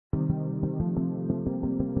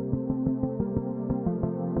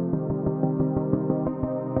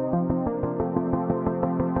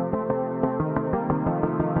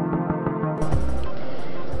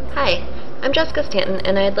Hi, I'm Jessica Stanton,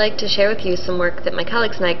 and I'd like to share with you some work that my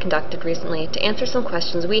colleagues and I conducted recently to answer some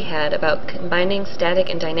questions we had about combining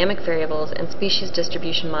static and dynamic variables in species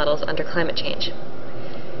distribution models under climate change.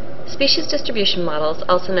 Species distribution models,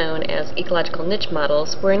 also known as ecological niche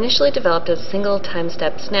models, were initially developed as single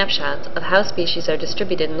time-step snapshots of how species are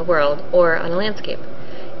distributed in the world or on a landscape.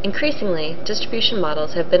 Increasingly, distribution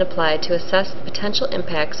models have been applied to assess the potential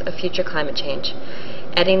impacts of future climate change,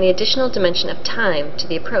 adding the additional dimension of time to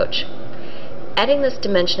the approach. Adding this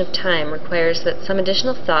dimension of time requires that some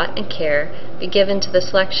additional thought and care be given to the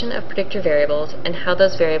selection of predictor variables and how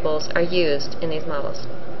those variables are used in these models.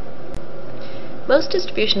 Most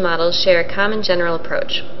distribution models share a common general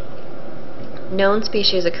approach. Known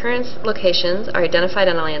species occurrence locations are identified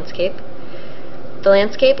on a landscape. The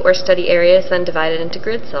landscape or study area is then divided into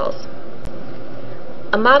grid cells.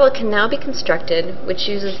 A model can now be constructed which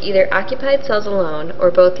uses either occupied cells alone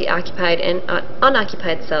or both the occupied and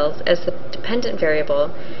unoccupied cells as the dependent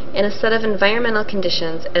variable and a set of environmental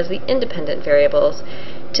conditions as the independent variables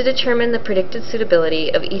to determine the predicted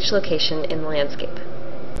suitability of each location in the landscape.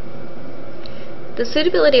 The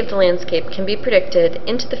suitability of the landscape can be predicted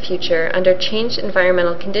into the future under changed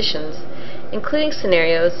environmental conditions, including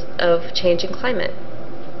scenarios of changing climate.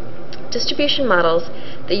 Distribution models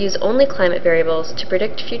that use only climate variables to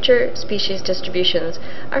predict future species distributions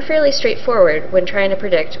are fairly straightforward when trying to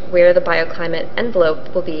predict where the bioclimate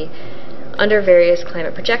envelope will be under various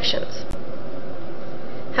climate projections.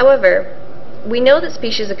 However, we know that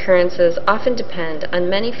species occurrences often depend on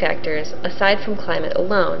many factors aside from climate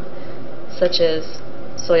alone, such as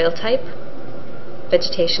soil type,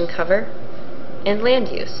 vegetation cover, and land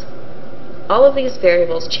use. All of these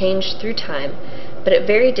variables change through time, but at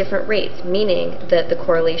very different rates, meaning that the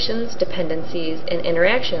correlations, dependencies, and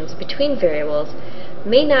interactions between variables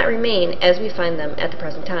may not remain as we find them at the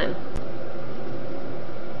present time.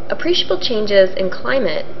 Appreciable changes in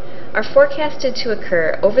climate are forecasted to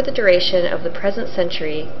occur over the duration of the present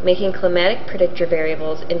century, making climatic predictor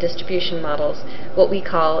variables in distribution models what we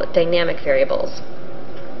call dynamic variables.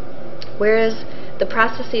 Whereas the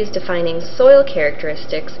processes defining soil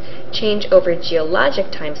characteristics change over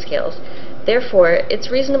geologic timescales, therefore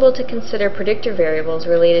it's reasonable to consider predictor variables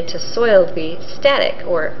related to soil to be static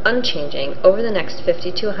or unchanging over the next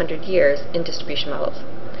 50 to 100 years in distribution models.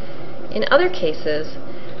 In other cases,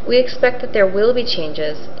 we expect that there will be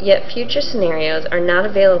changes, yet future scenarios are not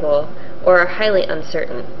available or are highly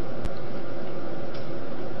uncertain.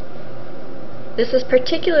 This is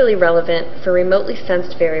particularly relevant for remotely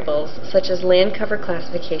sensed variables such as land cover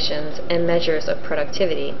classifications and measures of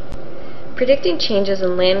productivity. Predicting changes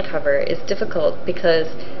in land cover is difficult because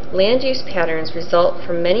land use patterns result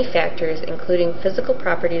from many factors including physical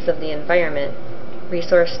properties of the environment,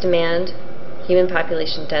 resource demand, human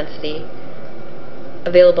population density,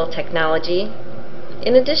 available technology,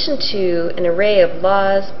 in addition to an array of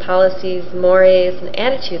laws, policies, mores, and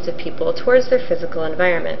attitudes of people towards their physical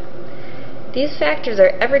environment. These factors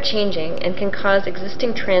are ever-changing and can cause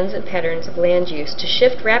existing trends and patterns of land use to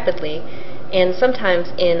shift rapidly and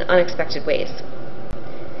sometimes in unexpected ways.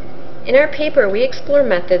 In our paper, we explore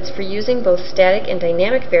methods for using both static and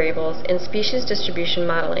dynamic variables in species distribution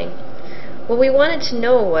modeling. What we wanted to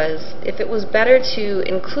know was if it was better to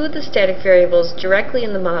include the static variables directly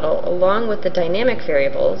in the model along with the dynamic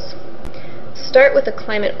variables, start with a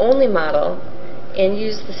climate-only model, and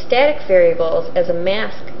use the static variables as a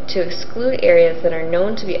mask to exclude areas that are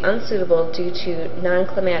known to be unsuitable due to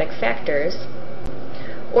non-climatic factors,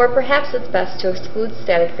 or perhaps it's best to exclude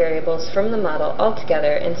static variables from the model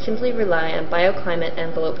altogether and simply rely on bioclimate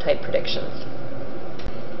envelope type predictions.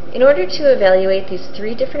 In order to evaluate these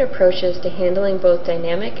three different approaches to handling both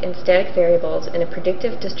dynamic and static variables in a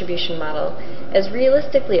predictive distribution model as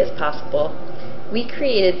realistically as possible, we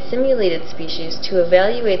created simulated species to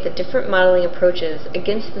evaluate the different modeling approaches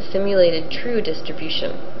against the simulated true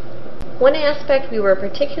distribution. One aspect we were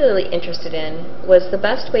particularly interested in was the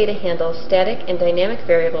best way to handle static and dynamic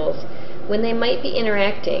variables when they might be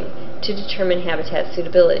interacting to determine habitat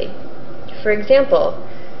suitability. For example,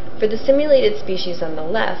 for the simulated species on the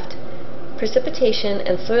left, precipitation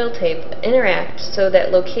and soil type interact so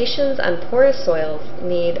that locations on porous soils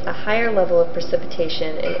need a higher level of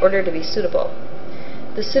precipitation in order to be suitable.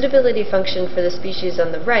 The suitability function for the species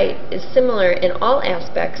on the right is similar in all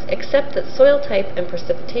aspects except that soil type and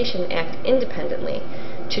precipitation act independently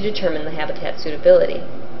to determine the habitat suitability.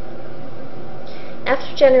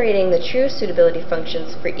 After generating the true suitability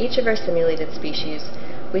functions for each of our simulated species,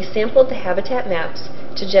 we sampled the habitat maps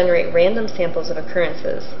to generate random samples of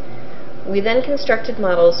occurrences. We then constructed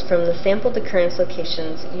models from the sampled occurrence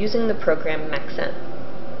locations using the program MEXENT.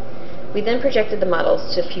 We then projected the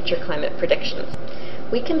models to future climate predictions.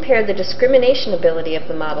 We compared the discrimination ability of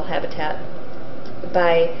the model habitat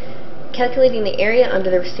by calculating the area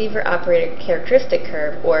under the receiver operator characteristic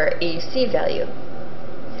curve, or AUC value.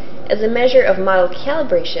 As a measure of model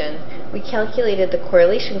calibration, we calculated the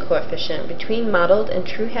correlation coefficient between modeled and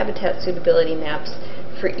true habitat suitability maps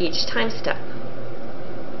for each time step.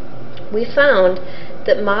 We found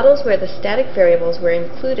that models where the static variables were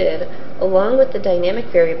included along with the dynamic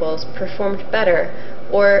variables performed better,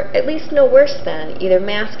 or at least no worse than, either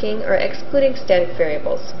masking or excluding static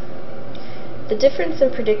variables. The difference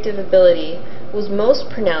in predictive ability was most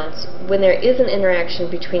pronounced when there is an interaction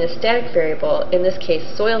between a static variable, in this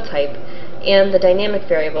case soil type, and the dynamic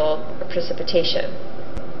variable, precipitation.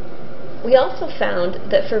 We also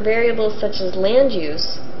found that for variables such as land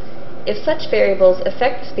use, if such variables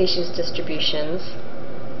affect species distributions,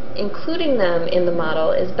 including them in the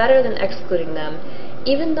model is better than excluding them,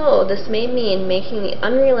 even though this may mean making the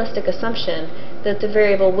unrealistic assumption that the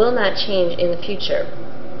variable will not change in the future.